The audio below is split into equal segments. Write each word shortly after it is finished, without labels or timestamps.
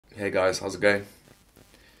Hey guys, how's it going?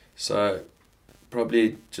 So,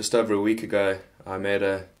 probably just over a week ago, I made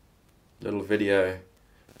a little video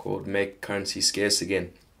called Make Currency Scarce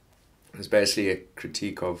Again. It's basically a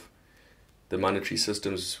critique of the monetary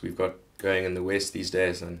systems we've got going in the West these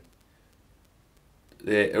days, and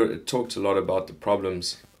it talked a lot about the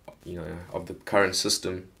problems, of the current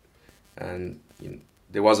system, and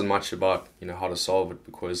there wasn't much about, how to solve it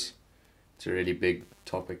because it's a really big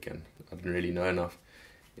topic and I didn't really know enough.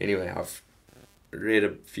 Anyway, I've read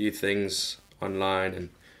a few things online and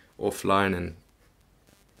offline,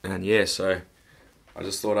 and yeah, so I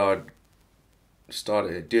just thought I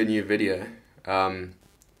would do a new video. And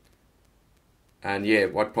yeah,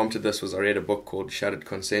 what prompted this was I read a book called Shattered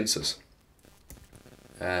Consensus,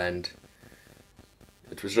 and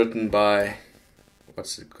it was written by,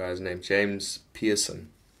 what's the guy's name, James Pearson,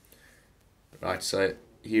 right? So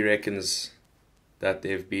he reckons that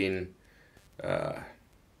there have been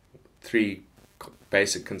three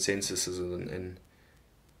basic consensuses in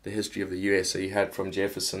the history of the US. So you had from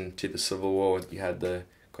Jefferson to the Civil War, you had the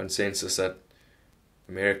consensus that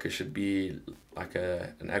America should be like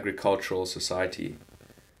an agricultural society,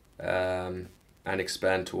 and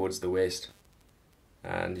expand towards the West.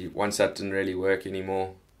 And once that didn't really work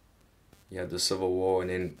anymore, you had the Civil War, and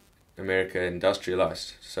then America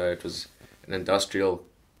industrialized. So it was an industrial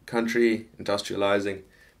country, industrializing,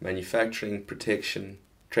 manufacturing, protection,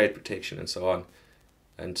 trade protection, and so on,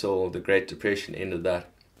 until the Great Depression ended that.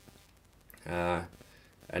 And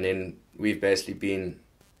then we've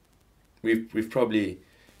probably,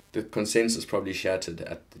 the consensus probably shattered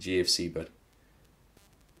at the GFC, but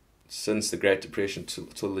since the Great Depression till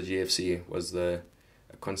the GFC was a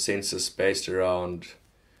consensus based around,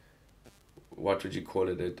 what would you call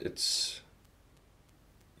it? It's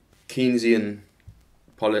Keynesian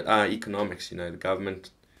economics. The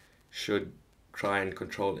government should try and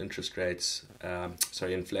control interest rates,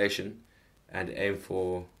 inflation, and aim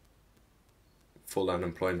for full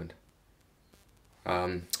unemployment.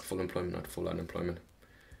 Full employment, not full unemployment.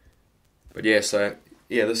 But yeah,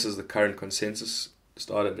 this is the current consensus.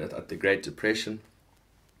 Started at the Great Depression.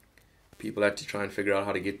 People had to try and figure out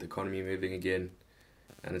how to get the economy moving again,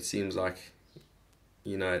 and it seems like,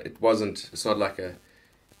 it's not like a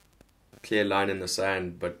clear line in the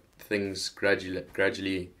sand, but things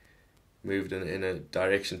gradually moved in a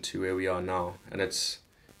direction to where we are now. And it's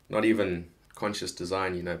not even conscious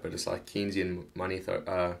design, but it's like Keynesian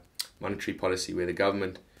monetary policy, where the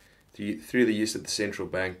government, through the use of the central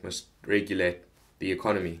bank, must regulate the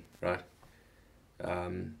economy, right?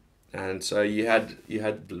 And so you had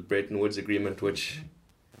the Bretton Woods Agreement, which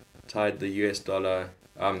tied the US dollar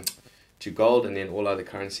to gold, and then all other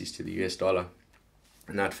currencies to the US dollar,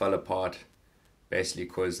 and that fell apart basically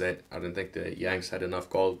because I don't think the Yanks had enough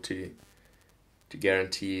gold to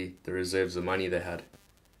guarantee the reserves of money they had.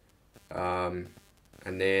 And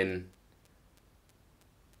then,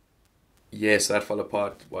 yes, that fell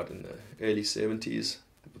apart, in the early 70s,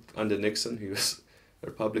 under Nixon, who was a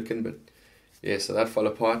Republican, but yeah, so that fell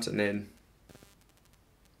apart, and then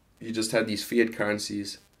you just had these fiat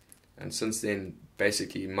currencies, and since then,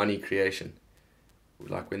 basically money creation.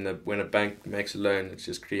 Like when a bank makes a loan, it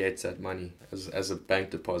just creates that money as a bank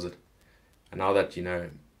deposit. And now that,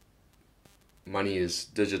 money is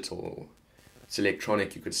digital, it's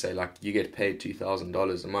electronic, you could say, like you get paid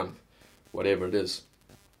 $2,000 a month, whatever it is.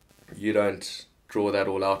 You don't draw that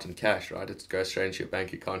all out in cash, right? It goes straight into your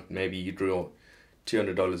bank account. Maybe you draw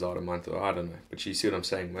 $200 out a month, or I don't know. But you see what I'm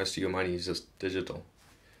saying? Most of your money is just digital.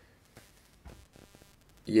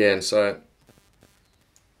 Yeah, and so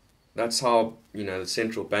that's how, the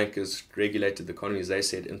central bankers regulated the economy. They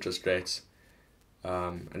set interest rates.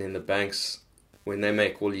 And then the banks, when they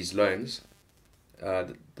make all these loans,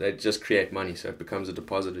 they just create money, so it becomes a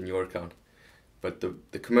deposit in your account. But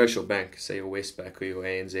the commercial bank, say your Westpac or your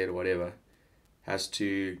ANZ or whatever, has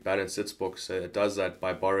to balance its books. So it does that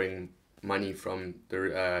by borrowing money from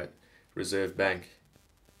the Reserve Bank,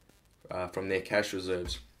 from their cash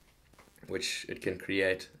reserves, which it can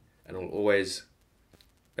create, and will always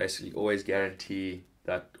guarantee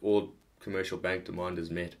that all commercial bank demand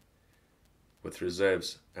is met with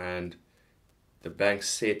reserves, and the bank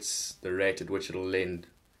sets the rate at which it'll lend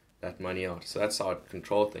that money out. So that's how it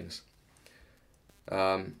controls things.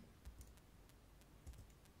 So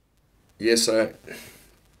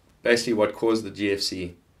basically what caused the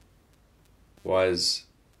GFC was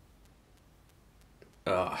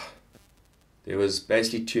there was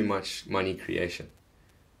basically too much money creation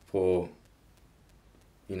for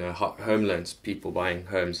home loans, people buying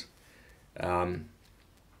homes, and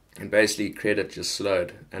basically credit just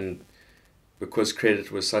slowed. And because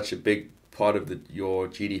credit was such a big part of your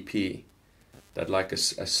GDP, that like a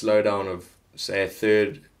slowdown of say a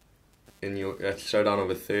slowdown of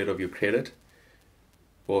a third of your credit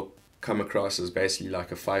will come across as basically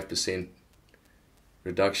like a 5%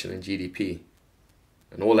 reduction in GDP,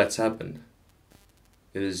 and all that's happened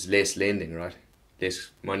is less lending, right? Less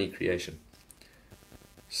money creation.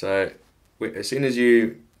 So as soon as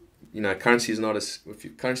currency is not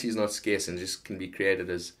currency is not scarce and just can be created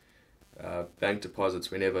as bank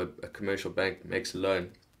deposits whenever a commercial bank makes a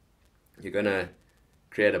loan, you're gonna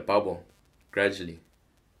create a bubble gradually,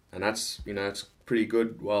 and that's it's pretty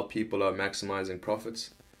good while people are maximizing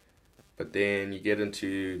profits. But then you get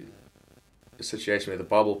into a situation where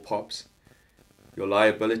the bubble pops, your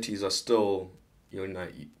liabilities are still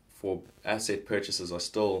for asset purchases are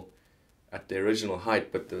still at the original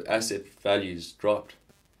height, but the asset values dropped.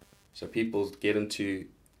 So people get into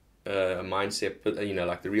a mindset, but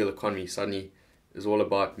like the real economy suddenly is all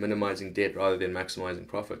about minimizing debt rather than maximizing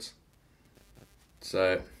profits.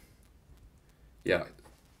 So yeah,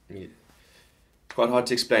 quite hard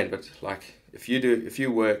to explain, but like if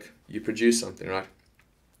you work, you produce something, right?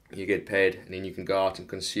 You get paid, and then you can go out and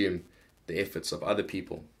consume the efforts of other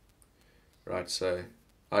people, right? So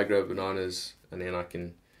I grow bananas, and then I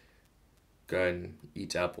can go and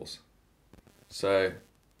eat apples. So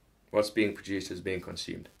what's being produced is being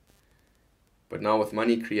consumed. But now with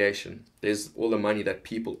money creation, there's all the money that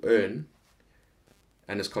people earn,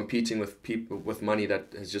 and is competing with money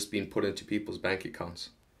that has just been put into people's bank accounts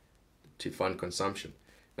to fund consumption.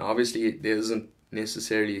 Now obviously there isn't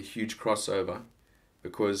necessarily a huge crossover,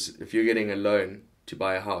 because if you're getting a loan to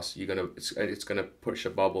buy a house, it's gonna push a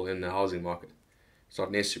bubble in the housing market. It's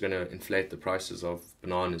not necessarily going to inflate the prices of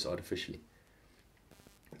bananas artificially,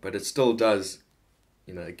 but it still does,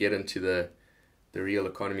 get into the real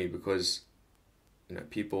economy, because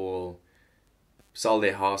people will sell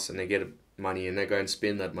their house and they get money and they go and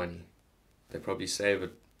spend that money. They probably save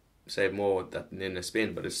more than they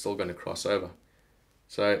spend, but it's still going to cross over.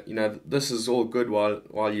 So this is all good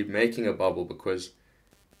while you're making a bubble, because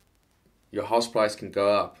your house price can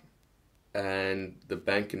go up, and the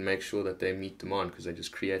bank can make sure that they meet demand because they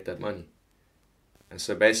just create that money. And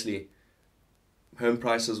so basically, home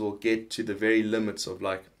prices will get to the very limits of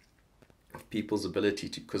people's ability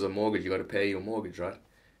to, because of mortgage, you got to pay your mortgage, right?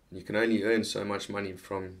 And you can only earn so much money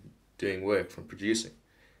from doing work, from producing.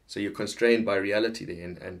 So you're constrained by reality there,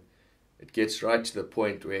 and it gets right to the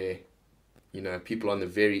point where people are on the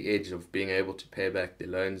very edge of being able to pay back their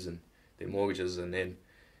loans and their mortgages, and then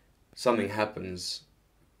something happens,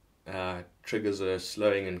 triggers a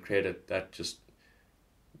slowing in credit that just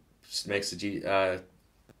makes the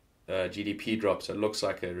GDP drop. So it looks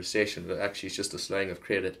like a recession, but actually it's just a slowing of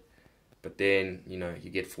credit. But then you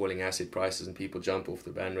get falling asset prices and people jump off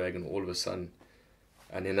the bandwagon all of a sudden,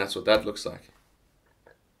 and then that's what that looks like.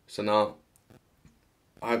 So now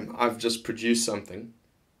I've just produced something,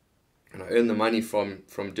 and I earn the money from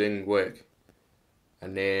doing work,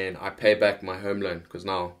 and then I pay back my home loan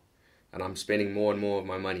and I'm spending more and more of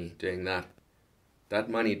my money doing that. That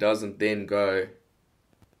money doesn't then go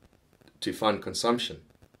to fund consumption,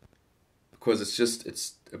 because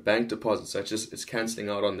it's a bank deposit, so it's cancelling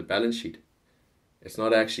out on the balance sheet. It's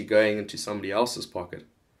not actually going into somebody else's pocket,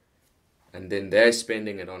 and then they're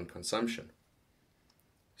spending it on consumption.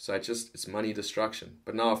 So it's money destruction.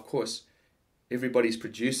 But now, of course, everybody's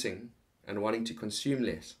producing and wanting to consume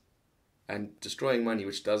less and destroying money,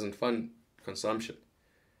 which doesn't fund consumption.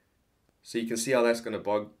 So you can see how that's going to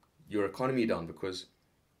bog your economy down, because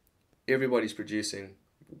everybody's producing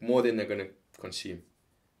more than they're going to consume.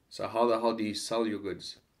 So how the hell do you sell your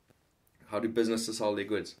goods? How do businesses sell their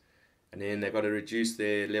goods? And then they've got to reduce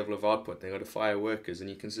their level of output. They've got to fire workers, and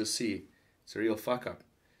you can just see it's a real fuck up.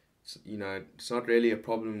 It's not really a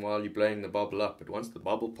problem while you're blowing the bubble up, but once the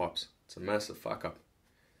bubble pops, it's a massive fuck up.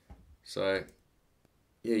 So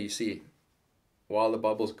yeah, you see, while the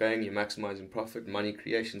bubble's going, you're maximizing profit, money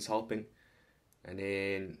creation's helping, and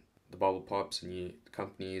then the bubble pops and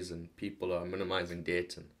companies and people are minimizing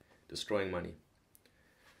debt and destroying money.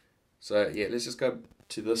 So yeah, let's just go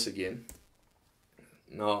to this again.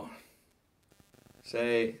 Now,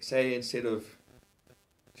 say instead of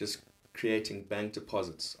just creating bank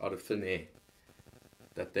deposits out of thin air,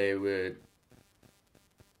 that they were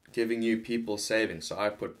giving you people savings. So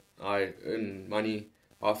I earn money,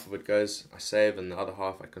 half of it goes, I save, and the other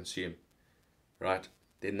half I consume, right?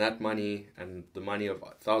 Then that money and the money of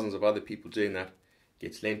thousands of other people doing that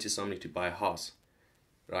gets lent to somebody to buy a house,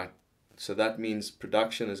 right? So that means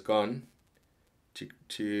production has gone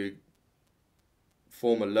to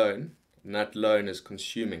form a loan, and that loan is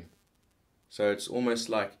consuming. So it's almost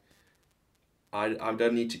like I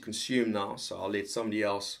don't need to consume now, so I'll let somebody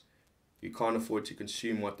else who can't afford to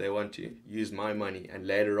consume what they want to use my money, and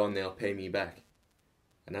later on they'll pay me back.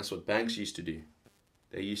 And that's what banks used to do.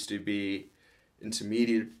 They used to be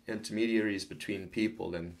intermediaries between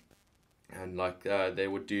people, and like they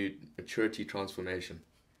would do maturity transformation.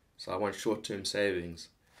 So I want short-term savings.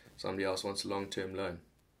 Somebody else wants a long-term loan.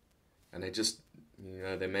 And they just,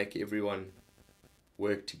 they make everyone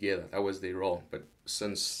work together. That was their role. But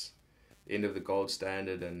since the end of the gold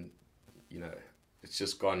standard, and, it's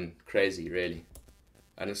just gone crazy, really.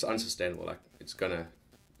 And it's unsustainable. Like, it's gonna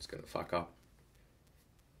fuck up.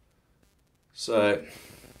 So,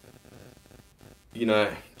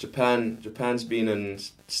 Japan's been in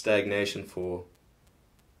stagnation for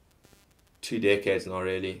 2 decades now,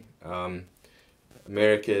 really.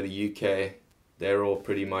 America, the UK, they're all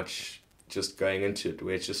pretty much just going into it,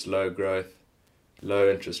 where it's just low growth,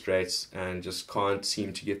 low interest rates, and just can't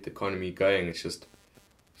seem to get the economy going. It's just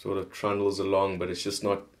sort of trundles along, but it's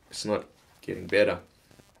not getting better.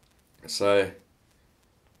 So,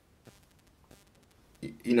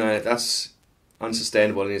 that's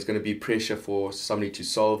unsustainable, and there's going to be pressure for somebody to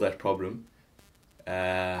solve that problem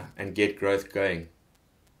and get growth going.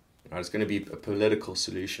 It's going to be a political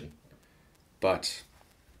solution. But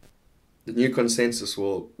the new consensus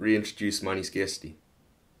will reintroduce money scarcity.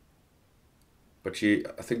 But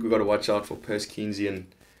I think we've got to watch out for post-Keynesian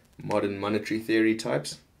modern monetary theory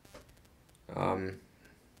types,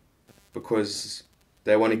 because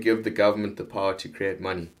they want to give the government the power to create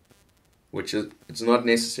money, which it's not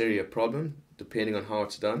necessarily a problem, depending on how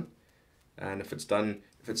it's done. And if it's done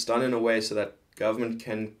in a way so that government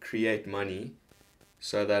can create money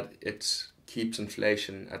so that it keeps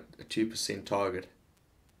inflation at a 2% target,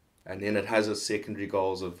 and then it has its secondary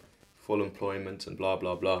goals of full employment and blah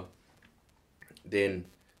blah blah, then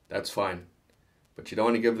that's fine. But you don't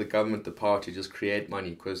want to give the government the power to just create money,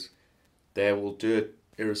 because they will do it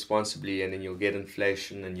irresponsibly, and then you'll get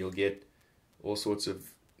inflation and you'll get all sorts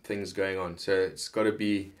of things going on. So it's got to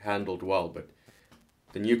be handled well. But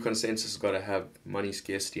the new consensus has got to have money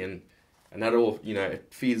scarcity, and that all, it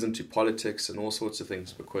feeds into politics and all sorts of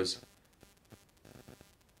things, because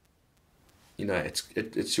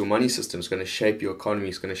it's your money system. It's going to shape your economy.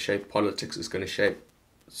 It's going to shape politics. It's going to shape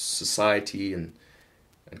society and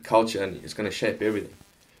culture, and it's going to shape everything.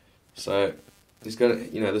 So there's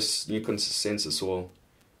going to, this new consensus will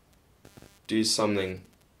do something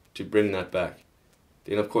to bring that back.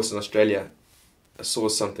 Then, of course, in Australia, I saw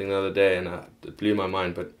something the other day, and it blew my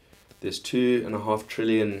mind, but there's 2.5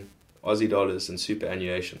 trillion Aussie dollars in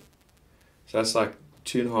superannuation. So that's like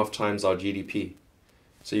 2.5 times our GDP.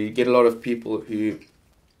 So you get a lot of people who,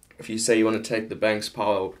 if you say you want to take the bank's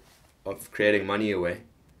power of creating money away,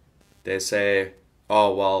 they say,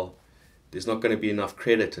 oh, well, there's not going to be enough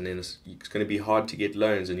credit, and then it's going to be hard to get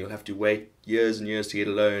loans, and you'll have to wait years and years to get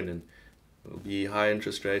a loan, and it'll be high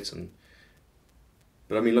interest rates.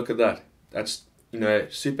 But I mean, look at that. That's,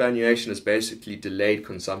 superannuation is basically delayed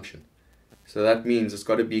consumption. So that means it's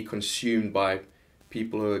got to be consumed by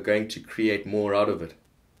people who are going to create more out of it.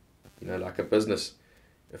 Like a business.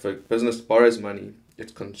 If a business borrows money,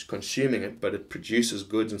 it's consuming it, but it produces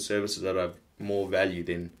goods and services that have more value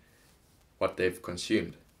than what they've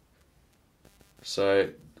consumed. So,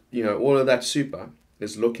 all of that super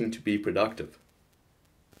is looking to be productive.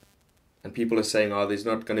 And people are saying, oh, there's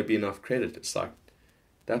not going to be enough credit. It's like,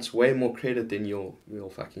 that's way more credit than you'll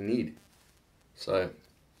fucking need. So,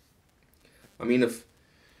 I mean,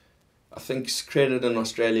 I think credit in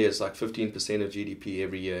Australia is like 15% of GDP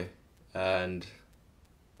every year. And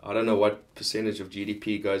I don't know what percentage of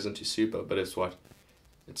GDP goes into super, but it's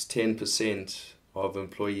 10% of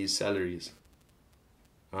employees' salaries.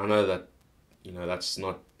 I know that,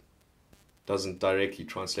 doesn't directly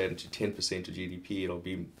translate into 10% of GDP. It'll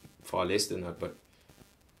be far less than that, but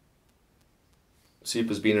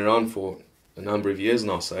super's been around for a number of years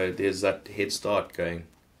now, so there's that head start going.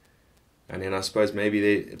 And then I suppose maybe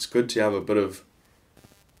it's good to have a bit of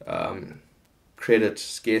credit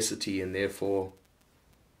scarcity, and therefore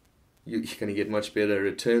you're going to get much better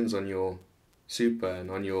returns on your super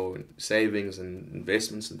and on your savings and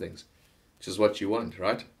investments and things, which is what you want,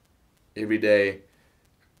 right? Every day,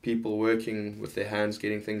 people working with their hands,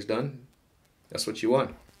 getting things done, that's what you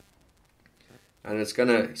want. And it's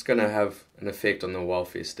gonna have an effect on the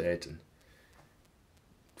welfare state, and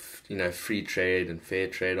free trade and fair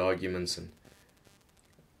trade arguments, and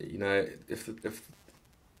if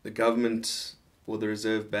the government or the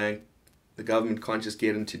Reserve Bank, the government can't just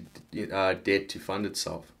get into debt to fund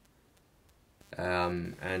itself,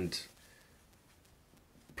 and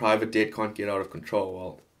private debt can't get out of control.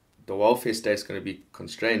 Well, the welfare state's going to be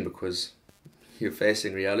constrained, because you're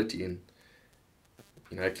facing reality, and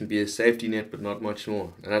it can be a safety net, but not much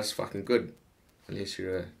more, and that's fucking good, unless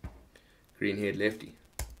you're a green-haired lefty.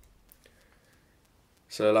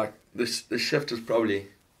 So like this shift is probably,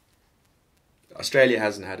 Australia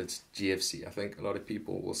hasn't had its GFC. I think a lot of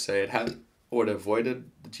people will say it hasn't, or it avoided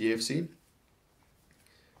the GFC,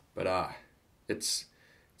 but it's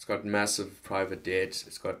got massive private debt.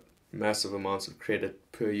 It's got massive amounts of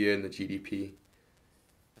credit per year in the GDP.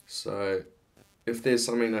 So if there's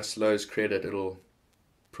something that slows credit, it'll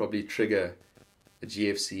probably trigger a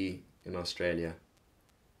GFC in Australia.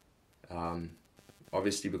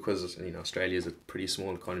 Obviously, because Australia is a pretty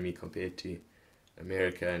small economy compared to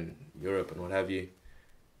America and Europe and what have you.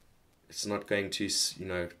 It's not going to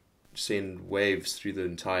send waves through the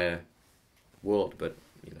entire world, but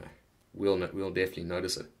we'll definitely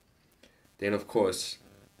notice it. Then of course,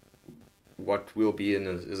 what we'll be in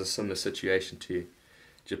is a similar situation to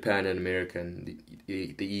Japan and America and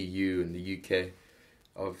the EU and the UK,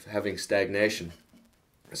 of having stagnation.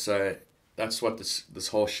 So that's what this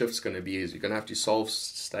whole shift's going to be, is you're going to have to solve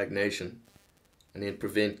stagnation and then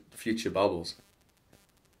prevent future bubbles.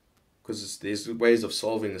 Because there's ways of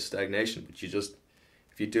solving the stagnation, but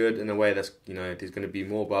if you do it in a way that's, there's going to be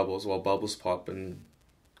more bubbles, while bubbles pop and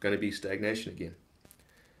going to be stagnation again.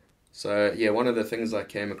 So yeah, one of the things I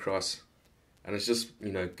came across, and it's just,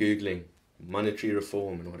 Googling monetary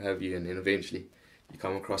reform and what have you, and then eventually you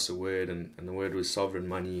come across a word, and the word was sovereign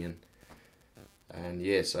money, and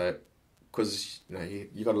yeah, so, because,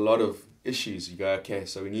 you got a lot of issues, you go, okay,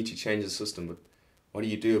 so we need to change the system, but what do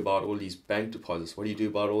you do about all these bank deposits? What do you do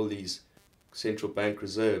about all these central bank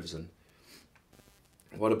reserves? And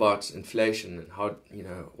what about inflation? And how,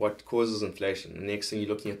 what causes inflation? The next thing, you're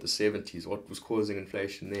looking at the 70s, what was causing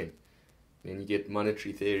inflation then? And then you get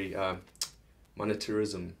monetary theory,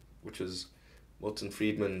 monetarism, which was Milton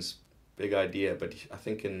Friedman's big idea, but I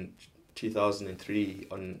think in 2003,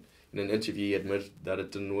 in an interview, he admitted that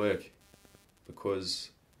it didn't work,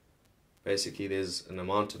 because basically there's an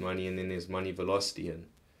amount of money and then there's money velocity, and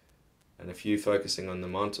if you're focusing on the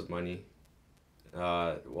amount of money,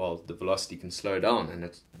 the velocity can slow down, and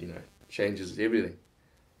it changes everything.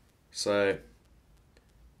 So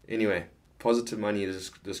anyway, Positive Money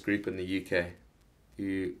is this group in the UK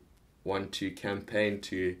who want to campaign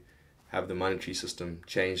to have the monetary system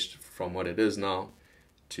changed from what it is now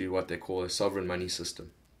to what they call a sovereign money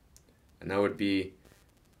system, and that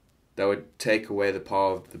would take away the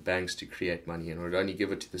power of the banks to create money, and would only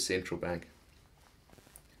give it to the central bank.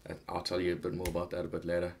 And I'll tell you a bit more about that a bit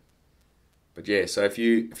later. But yeah, so if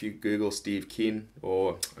you Google Steve Keen,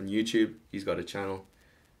 or on YouTube, he's got a channel,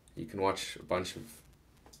 you can watch a bunch of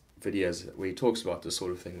videos where he talks about this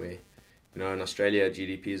sort of thing, where in Australia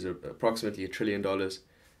GDP is approximately $1 trillion,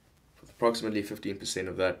 with approximately 15%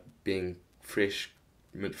 of that being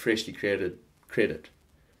freshly created credit.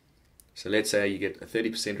 So let's say you get a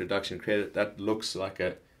 30% reduction in credit, that looks like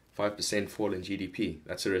a 5% fall in GDP.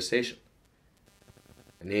 That's a recession.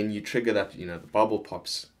 And then you trigger that, the bubble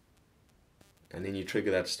pops. And then you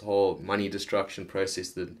trigger that whole money destruction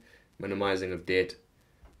process, the minimizing of debt.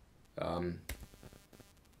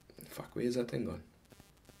 Where's that thing gone?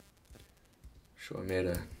 Sure, I made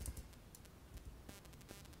a...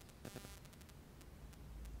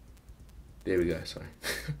 There we go, sorry.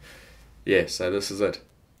 Yeah, so this is it.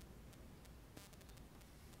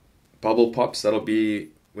 Bubble pops, that'll be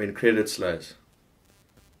when credit slows.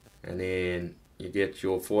 And then you get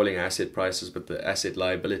your falling asset prices, but the asset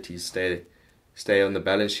liabilities stay on the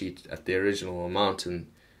balance sheet at the original amount, and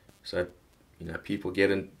so people get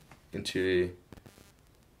into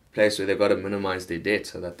a place where they've got to minimize their debt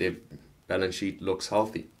so that their balance sheet looks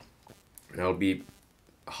healthy. And it'll be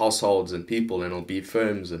households and people, and it'll be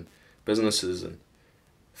firms and businesses and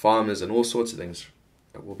farmers and all sorts of things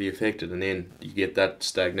that will be affected, and then you get that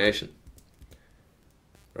stagnation,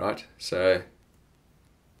 right? So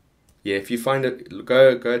yeah, if you find it,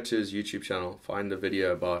 go to his YouTube channel, find a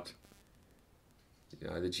video about the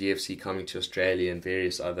GFC coming to Australia and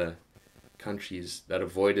various other countries that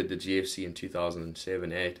avoided the GFC in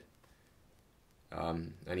 2007-8,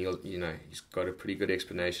 and he's got a pretty good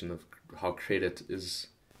explanation of how credit is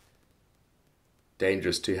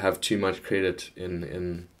dangerous, to have too much credit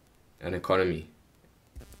in an economy.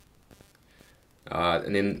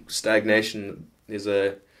 And then stagnation, there's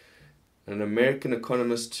an American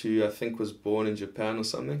economist who I think was born in Japan or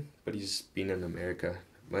something, but he's been in America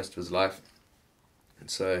most of his life.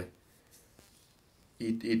 And so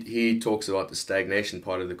he talks about the stagnation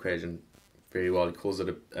part of the equation very well. He calls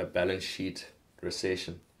it a balance sheet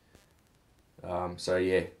recession. So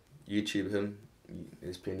yeah, YouTube him.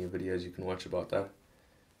 There's plenty of videos you can watch about that.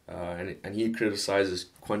 and he criticizes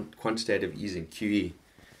quantitative easing, QE,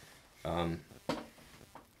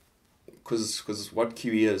 because what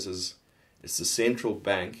QE is it's the central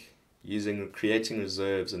bank creating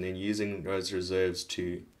reserves and then using those reserves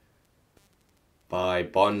to buy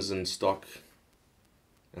bonds and stocks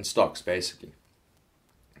basically.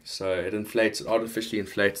 So it artificially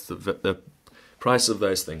inflates the price of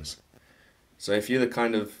those things. So if you're the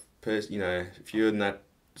kind of person, if you're in that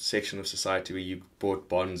section of society where you bought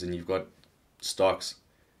bonds and you've got stocks,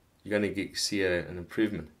 you're going to see an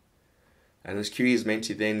improvement. And this QE is meant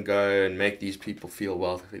to then go and make these people feel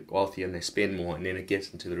wealthy and they spend more, and then it gets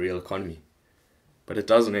into the real economy. But it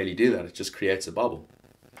doesn't really do that. It just creates a bubble,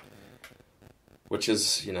 which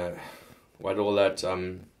is, what all that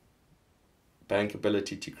bank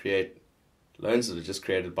ability to create loans that have just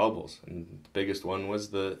created bubbles. And the biggest one was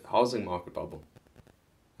the housing market bubble.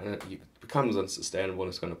 And it becomes unsustainable and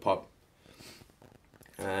it's going to pop.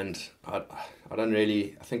 And I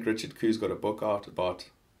think Richard Khoo's got a book out about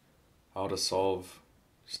how to solve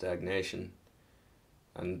stagnation.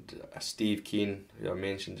 And Steve Keen, who I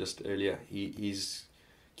mentioned just earlier, he's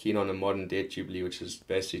keen on a modern debt jubilee, which is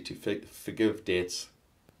basically to forgive debts.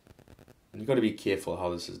 And you've got to be careful how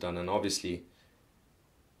this is done. And obviously,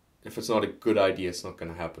 if it's not a good idea, it's not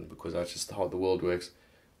going to happen, because that's just how the world works.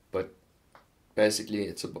 But basically,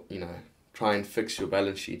 it's try and fix your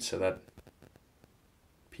balance sheet so that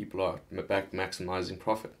people are back maximizing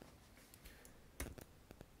profit.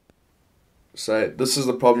 So this is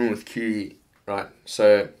the problem with QE, right?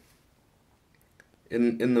 So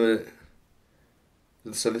the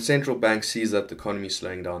central bank sees that the economy is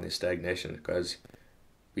slowing down, there's stagnation. It goes,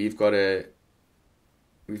 we've got to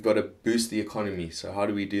boost the economy. So how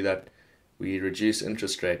do we do that? We reduce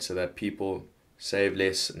interest rates so that people save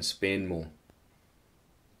less and spend more.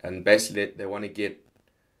 And basically they want to get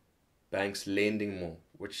banks lending more,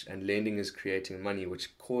 and lending is creating money,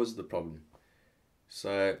 which caused the problem.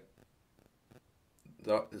 So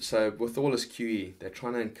with all this QE, they're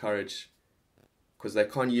trying to encourage, because they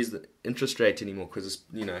can't use the interest rate anymore, because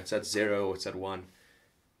it's at 0 or it's at 1.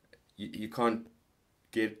 You can't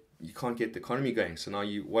get the economy going. So now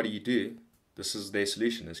what do? This is their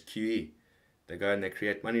solution, is QE. They go and they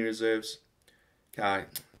create money reserves,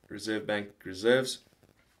 Reserve Bank reserves,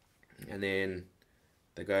 and then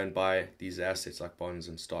they go and buy these assets like bonds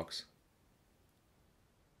and stocks.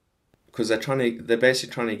 Because they're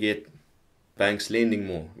basically trying to get banks lending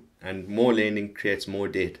more, and more lending creates more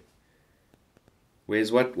debt.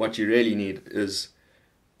 Whereas what you really need is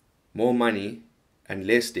more money and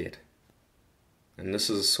less debt. And this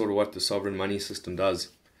is sort of what the sovereign money system does.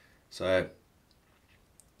 So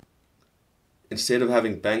instead of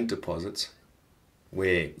having bank deposits,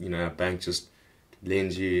 where a bank just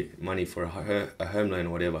lends you money for a home loan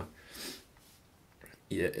or whatever,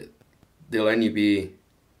 there'll only be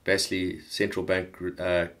basically central bank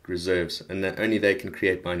reserves, and that only they can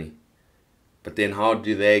create money. But then how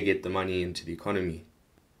do they get the money into the economy?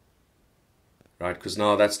 Right? Because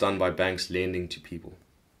now that's done by banks lending to people.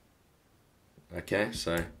 Okay,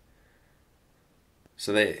 so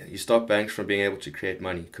you stop banks from being able to create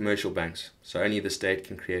money, commercial banks. So only the state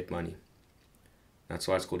can create money. That's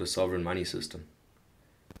why it's called a sovereign money system.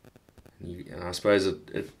 And I suppose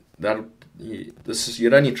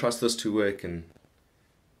you'd only trust this to work in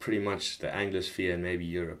pretty much the Anglosphere and maybe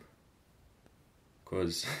Europe,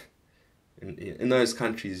 because in those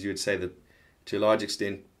countries you would say that to a large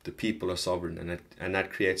extent the people are sovereign, and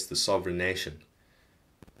that creates the sovereign nation.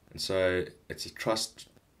 And so it's a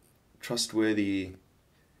trustworthy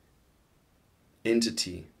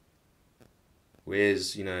entity.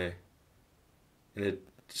 Whereas, in a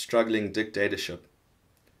struggling dictatorship,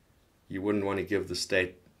 you wouldn't want to give the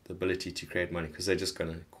state the ability to create money, because they're just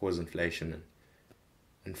going to cause inflation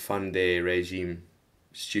and fund their regime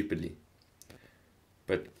stupidly.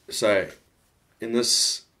 But so in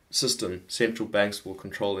this system, central banks will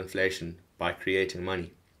control inflation by creating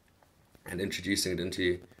money and introducing it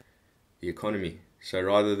into the economy. So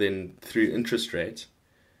rather than through interest rates,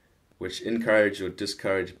 which encourage or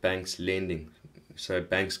discourage banks lending, so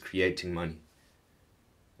banks creating money.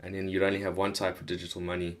 And then you'd only have one type of digital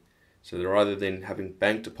money. So rather than having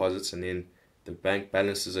bank deposits and then the bank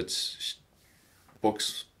balances its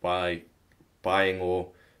books by buying or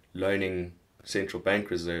loaning central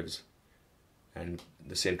bank reserves, and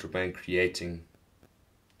the central bank creating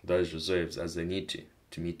those reserves as they need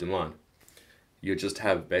to meet demand, you just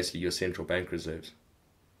have basically your central bank reserves.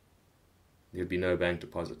 There'd be no bank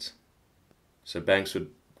deposits. So banks would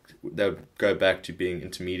go back to being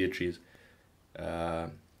intermediaries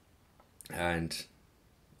and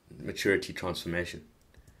maturity transformation.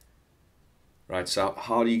 right? So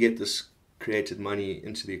how do you get this created money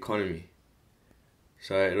into the economy?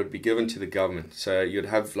 So it would be given to the government. So you'd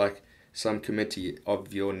have like some committee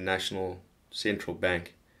of your national central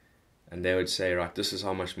bank, and they would say, right, this is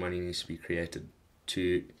how much money needs to be created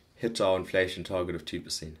to hit our inflation target of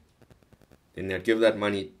 2%. Then they'd give that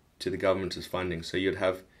money to the government as funding. So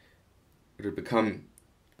it would become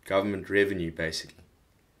government revenue basically.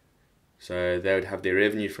 So they would have their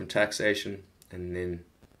revenue from taxation and then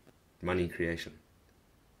money creation.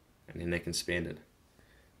 And then they can spend it.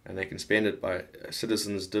 And they can spend it by a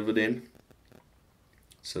citizen's dividend.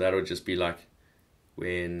 So that would just be like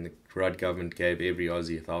when the Rudd government gave every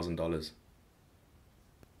Aussie $1,000.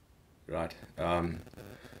 Right.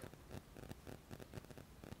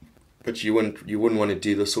 But you wouldn't want to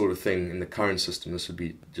do this sort of thing in the current system. This would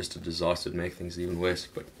be just a disaster. It'd make things even worse.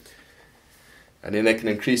 And then they can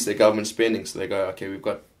increase their government spending. So they go, okay, we've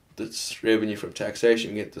got this revenue from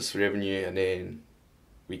taxation, we get this revenue, and then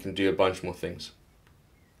we can do a bunch more things.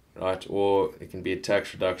 Right? Or it can be a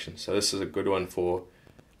tax reduction. So this is a good one for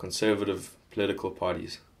conservative political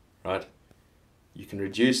parties. Right? You can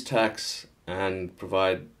reduce tax and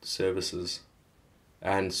provide services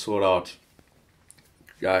and sort out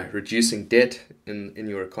reducing debt in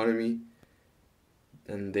your economy,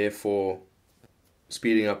 and therefore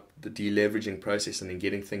speeding up the deleveraging process and then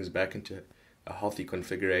getting things back into a healthy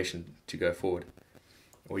configuration to go forward.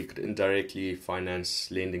 Or you could indirectly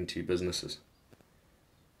finance lending to businesses,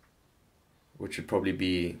 which would probably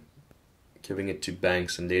be giving it to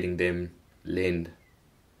banks and letting them lend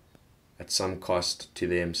at some cost to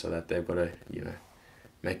them so that they've got to,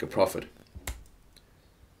 make a profit.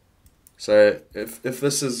 So if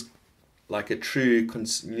this is like a true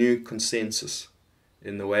new consensus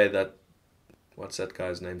in the way that, what's that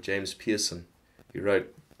guy's name, James Pearson, who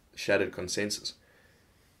wrote Shattered Consensus,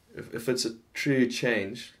 if it's a true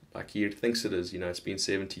change, like he thinks it is, it's been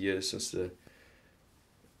 70 years since the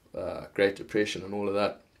Great Depression and all of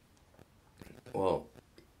that, well,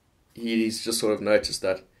 he's just sort of noticed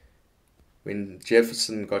that when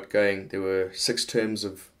Jefferson got going, there were 6 terms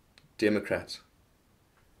of Democrats.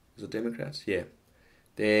 Was it Democrats? Yeah.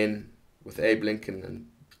 Then with Abe Lincoln and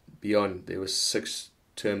beyond, there were 6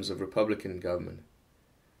 terms of Republican government.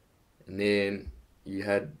 And then you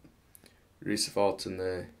had Roosevelt in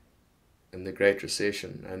the Great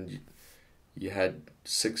Recession, and you had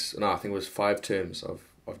 5 terms of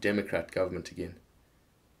Democrat government again.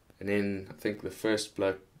 And then I think the first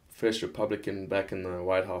Republican back in the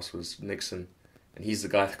White House was Nixon, and he's the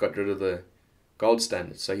guy that got rid of the gold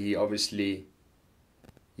standard. So he'd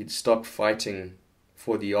stopped fighting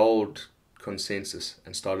for the old consensus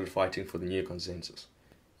and started fighting for the new consensus,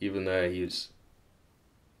 even though he was,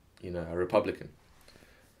 a Republican.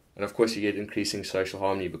 And of course you get increasing social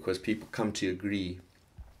harmony because people come to agree,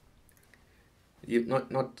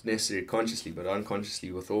 not necessarily consciously, but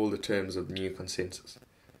unconsciously, with all the terms of the new consensus.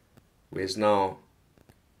 Whereas now,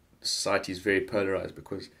 society is very polarized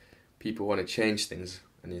because people want to change things,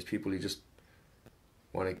 and there's people who just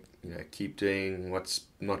want to, keep doing what's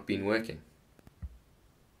not been working.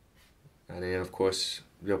 And then, of course,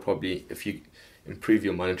 if you improve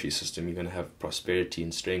your monetary system, you're going to have prosperity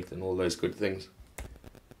and strength and all those good things.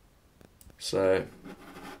 So,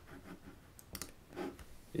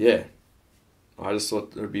 yeah, I just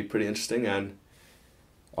thought it would be pretty interesting, and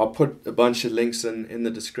I'll put a bunch of links in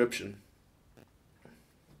the description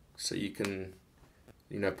so you can,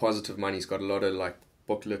 Positive Money's got a lot of like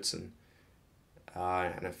booklets and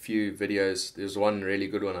a few videos. There's one really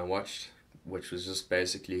good one I watched, which was just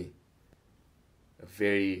basically a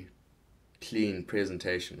very clean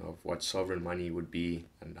presentation of what sovereign money would be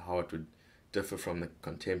and how it would differ from the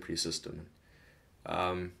contemporary system.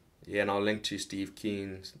 And I'll link to Steve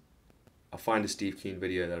Keen's. I'll find a Steve Keen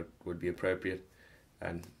video that would be appropriate,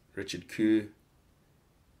 and Richard Koo.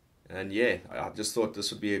 And I just thought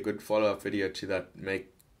this would be a good follow-up video to that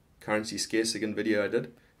Make Currency Scarce Again video I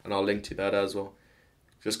did, and I'll link to that as well,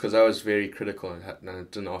 just because I was very critical and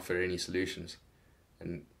it didn't offer any solutions.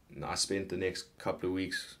 And I spent the next couple of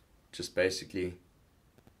weeks just basically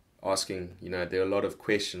asking, there are a lot of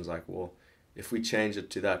questions like, well, if we change it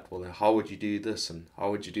to that, well, then how would you do this and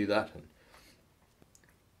how would you do that? And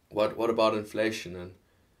what about inflation, and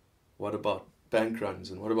what about bank runs,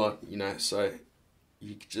 and what about, so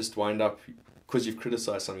you just wind up, because you've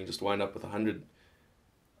criticized something, you just wind up with 100,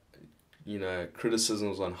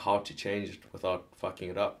 criticisms on how to change it without fucking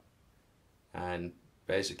it up. And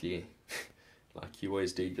basically, like you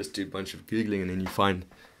always do, you just do a bunch of Googling, and then you find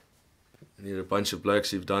a bunch of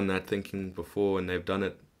blokes who've done that thinking before, and they've done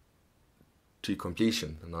it to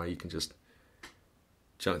completion, and now you can just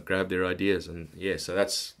grab their ideas. And yeah, so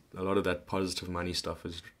that's a lot of that positive money stuff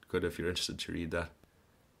is good if you're interested to read that.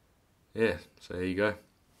 Yeah, so there you go.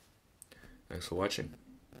 Thanks for watching.